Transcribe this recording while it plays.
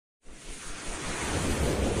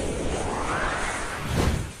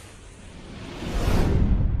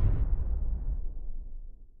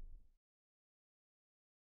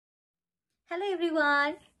Hello everyone,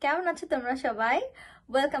 কেমন আছো তোমরা সবাই?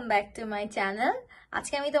 Welcome back to my channel.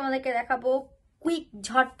 আজকে আমি তোমাদেরকে দেখাবো কুইক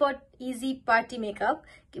ঝটপট ইজি পার্টি মেকআপ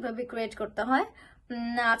কিভাবে ক্রিয়েট করতে হয়।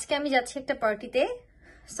 আজকে আমি যাচ্ছি একটা পার্টিতে,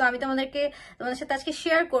 সো আমি তোমাদের সাথে আজকে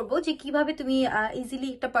শেয়ার করব যে কিভাবে তুমি ইজিলি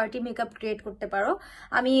একটা পার্টি মেকআপ ক্রিয়েট করতে পারো।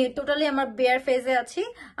 আমি টোটালি আমার বেয়ার ফেসে আছি,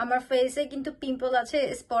 আমার ফেসে কিন্তু পিম্পল আছে,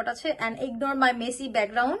 স্পট আছে, and ignore my Messi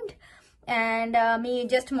background. And আমি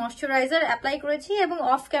জাস্ট ময়শ্চারাইজার অ্যাপ্লাই করেছি এবং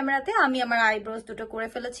অফ ক্যামেরাতে আমি আমার আইব্রোজ দুটো করে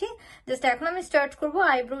ফেলেছি। জাস্ট এখন আমি স্টার্ট করবো,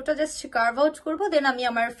 আইব্রোটা জাস্ট কার্ভ আউট করবো, দেন আমি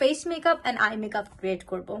আমার face makeup and eye makeup create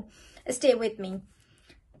করবো। Stay with me.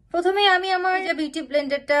 প্রথমে আমি আমার যে বিউটি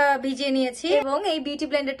ব্লেন্ডারটা ভিজিয়ে নিয়েছি এবং এই বিউটি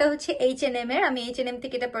ব্লেন্ডারটা হচ্ছে H&M এর। আমি H&M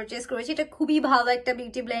থেকে এটা পারচেস করেছি। এটা খুবই ভালো একটা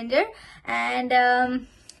বিউটি ব্লেন্ডার। অ্যান্ড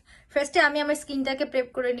ফার্স্টে আমি আমার স্কিনটাকে প্রেপ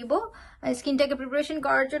করে নিব। স্কিনটাকে প্রিপারেশন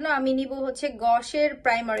করার জন্য আমি নিব হচ্ছে গশের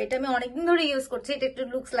প্রাইমার। এটা আমি অনেকদিন ধরে ইউজ করছি। এটা একটু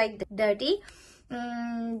লুকস লাইক ডার্টি।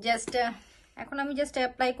 জাস্ট এখন আমি জাস্ট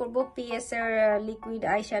অ্যাপ্লাই করব PS এর লিকুইড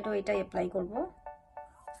আই শ্যাডো। এটাই অ্যাপ্লাই করব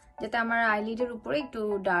যাতে আমার আইলিডের উপরে একটু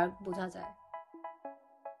ডার্ক বোঝা যায়।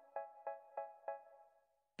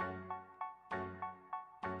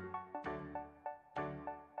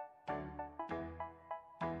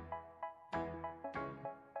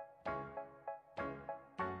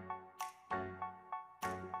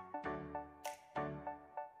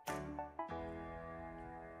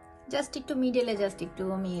 জাস্ট একটু মিডলে জাস্ট একটু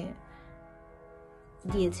আমি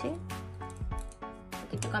দিয়েছি।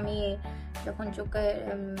 একটু আমি যখন চোখে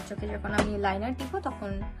যখন আমি লাইনার দিব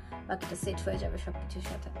তখন বাকিটা সেট হয়ে যাবে সবকিছুর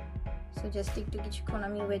সাথে। সো জাস্ট একটু কিছুক্ষণ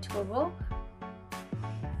আমি ওয়েট করব।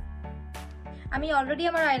 আমি অলরেডি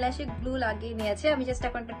আমার আইল্যাশে গ্লু লাগিয়ে নিয়েছি। আমি জাস্ট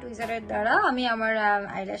এখন একটা টুইজারের দ্বারা আমি আমার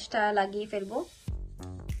আইল্যাশটা লাগিয়ে ফেলবো।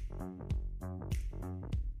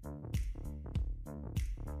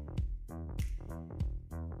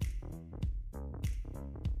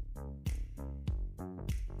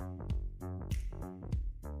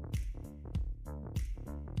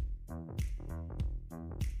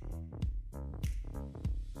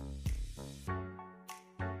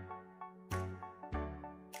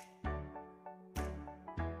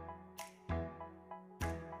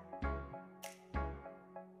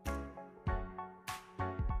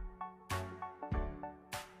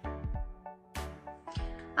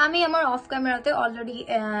 আমি আমার অফ ক্যামেরাতে অলরেডি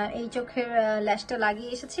এই চোখের ল্যাশটা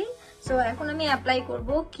লাগিয়ে এসেছি। সো এখন আমি অ্যাপ্লাই করব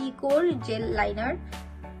কিকোর জেল লাইনার।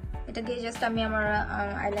 এটা দিয়ে জাস্ট আমি আমার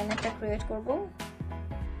আইলাইনারটা ক্রিয়েট করব।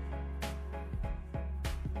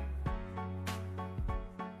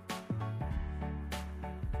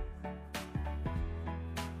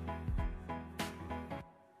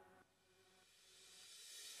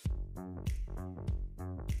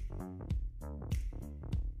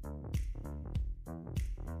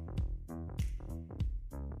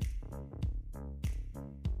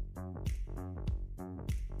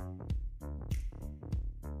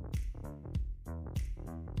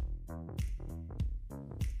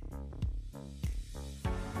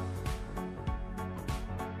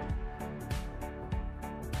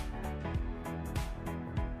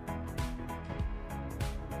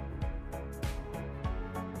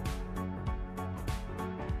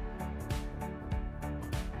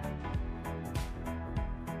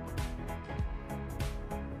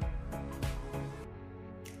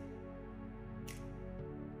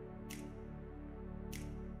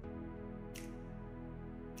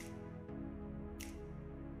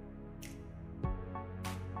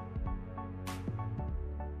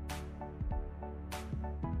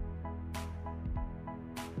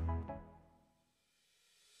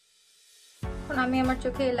 এখন আমি আমার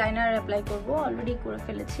চোখে লাইনার অ্যাপ্লাই করব, অলরেডি করে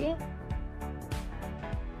ফেলেছি।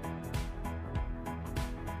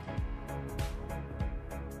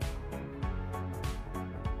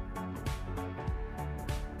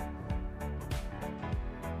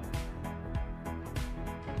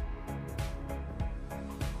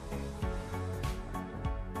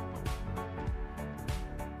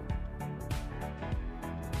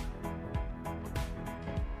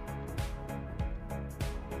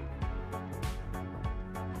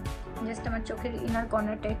 জাস্ট আমার চোখের ইনার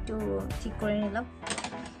কর্নারটা একটু ঠিক করে নিলাম।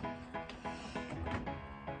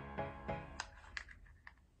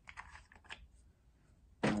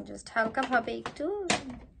 জাস্ট হালকা ভাবে একটু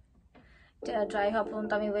ড্রাই হওয়া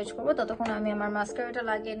পর্যন্ত আমি ওয়েট করবো। ততক্ষণ আমি আমার মাস্কারাটা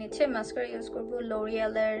লাগিয়ে নিচ্ছি। মাস্কারা ইউজ করবো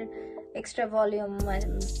লরিয়ালের এক্সট্রা ভলিউম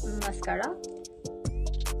মাস্কারা।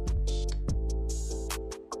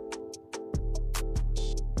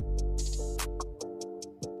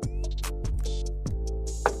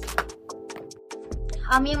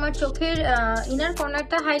 আমি আমার চোখের ইনার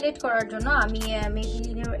কর্নারটা হাইলাইট করার জন্য আমি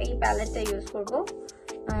মেবলিনের এই প্যালেটটা ইউজ করব,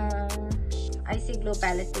 আইসি গ্লো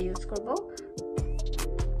প্যালেটটা ইউজ করব।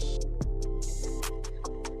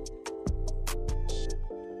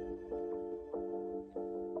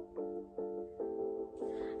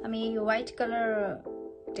 আমি এই হোয়াইট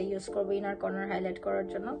কালারটা ইউজ করবো ইনার কর্নার হাইলাইট করার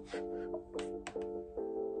জন্য।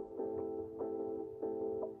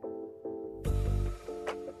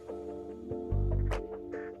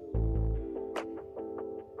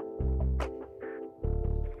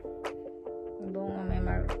 এবং আমি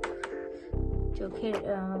আমার চোখের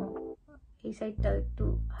এই সাইডটা একটু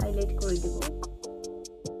হাইলাইট করে দিব।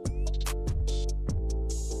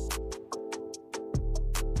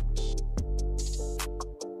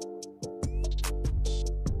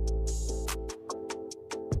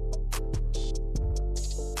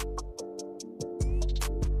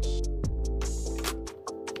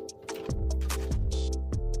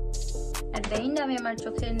 আমি আমার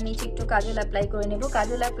চোখের নিচে একটু কাজল অ্যাপ্লাই করে নেব।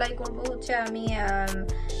 কাজল অ্যাপ্লাই করব হচ্ছে আমি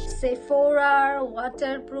সেফোরার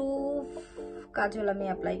ওয়াটারপ্রুফ কাজল আমি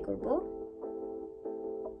অ্যাপ্লাই করব।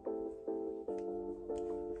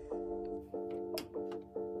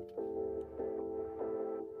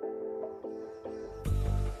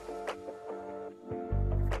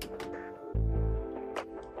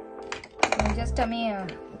 জাস্ট আমি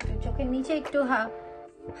চোখের নিচে একটু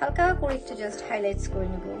হালকা করে একটু জাস্ট হাইলাইটস করে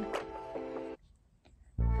নেব।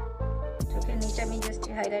 চোখের নিচে আমি জাস্ট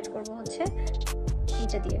হাইলাইট করব হচ্ছে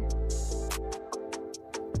এটা দিয়ে।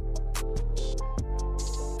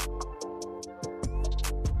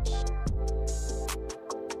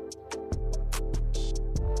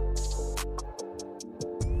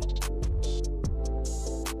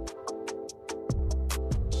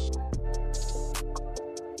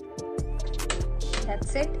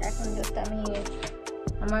 That's it. এখন জাস্ট আমি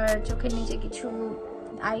আমার চোখের নিচে কিছু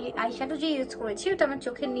আইশ্যাডো যে ইউজ করেছি ওটা আমার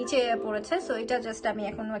চোখের নিচে পড়েছে, সো এটা জাস্ট আমি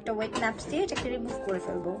এখন একটা ওয়েট ন্যাপস দিয়ে এটাকে রিমুভ করে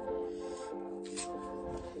ফেলবো।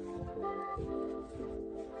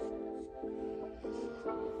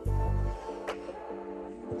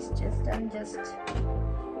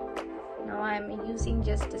 Now I am using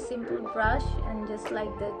just a simple brush and just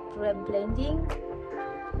like that blending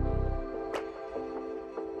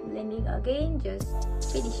again, just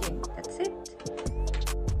finishing. That's it.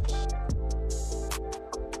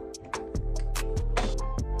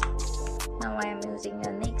 Now I am using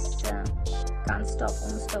a NYX Can't Stop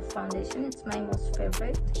Won't Stop foundation. It's my most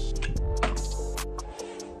favorite.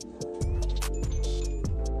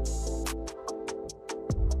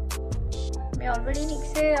 আমি already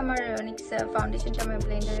নিক্সে আমার NIX ফাউন্ডেশনটা আমি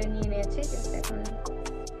ব্লেন্ডারে নিয়ে নিয়েছি, just এখন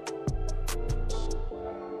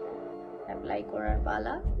apply করার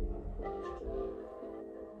পালা।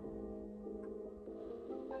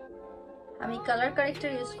 আমি কালার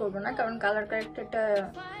কারেক্টর ইউজ করব না, কারণ কালার কারেক্টরটা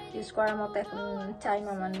ইউজ করার মতো এখন টাইম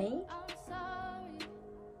আমার নেই।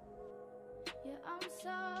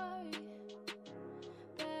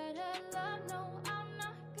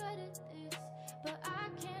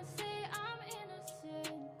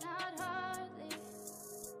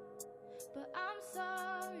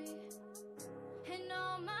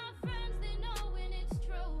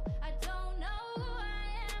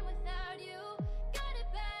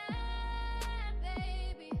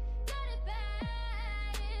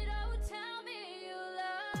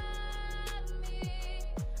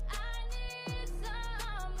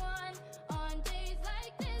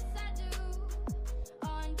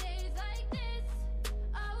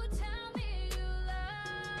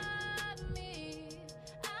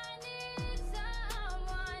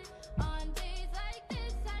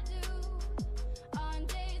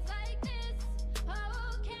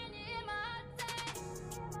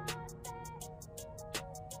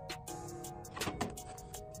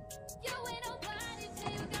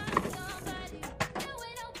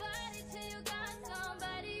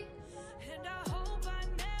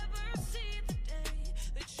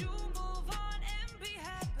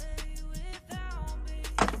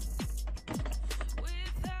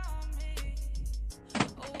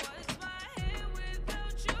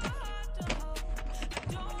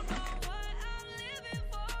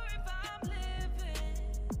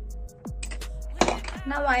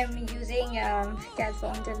 Now I am using Kat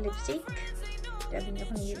Von D lipstick. আমি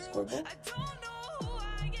যখন ইউজ করব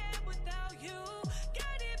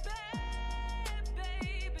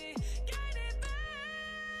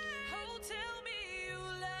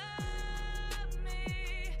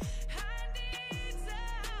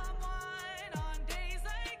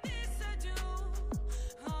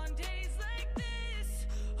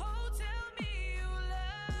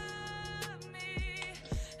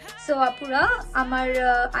সো আপুরা, আমার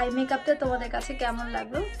আই মেকআপটা তোমাদের কাছে কেমন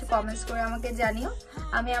লাগলো একটু কমেন্টস করে আমাকে জানিও।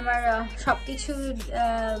 আমি আমার সবকিছু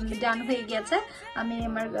ডান হয়ে গেছে। আমি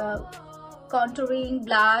আমার কন্টুরিং,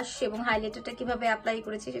 ব্লাশ এবং হাইলাইটারটা কিভাবে অ্যাপ্লাই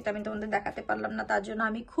করেছি সেটা আমি তোমাদের দেখাতে পারলাম না, তার জন্য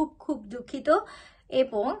আমি খুব দুঃখিত।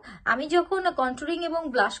 এবং আমি যখন কন্ট্রোলিং এবং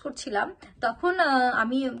ব্লাশ করছিলাম তখন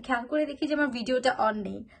আমি খেয়াল করে দেখি যে আমার ভিডিওটা অন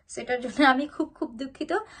নেই। সেটার জন্য আমি খুব খুব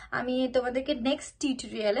দুঃখিত। আমি তোমাদেরকে নেক্সট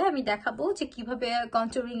টিউটোরিয়ালে আমি দেখাবো যে কিভাবে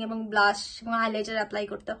কন্ট্রোলিং এবং ব্লাশ এবং হাইলাইটার অ্যাপ্লাই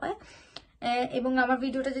করতে হয়। এবং আমার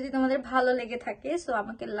ভিডিওটা যদি তোমাদের ভালো লেগে থাকে সো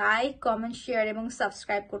আমাকে লাইক, কমেন্ট, শেয়ার এবং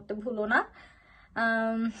সাবস্ক্রাইব করতে ভুলো না।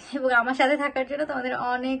 এবং আমার সাথে থাকার জন্য তোমাদের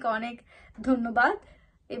অনেক অনেক ধন্যবাদ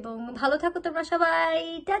এবং ভালো থাকো তোমরা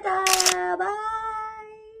সবাই। Tata, by.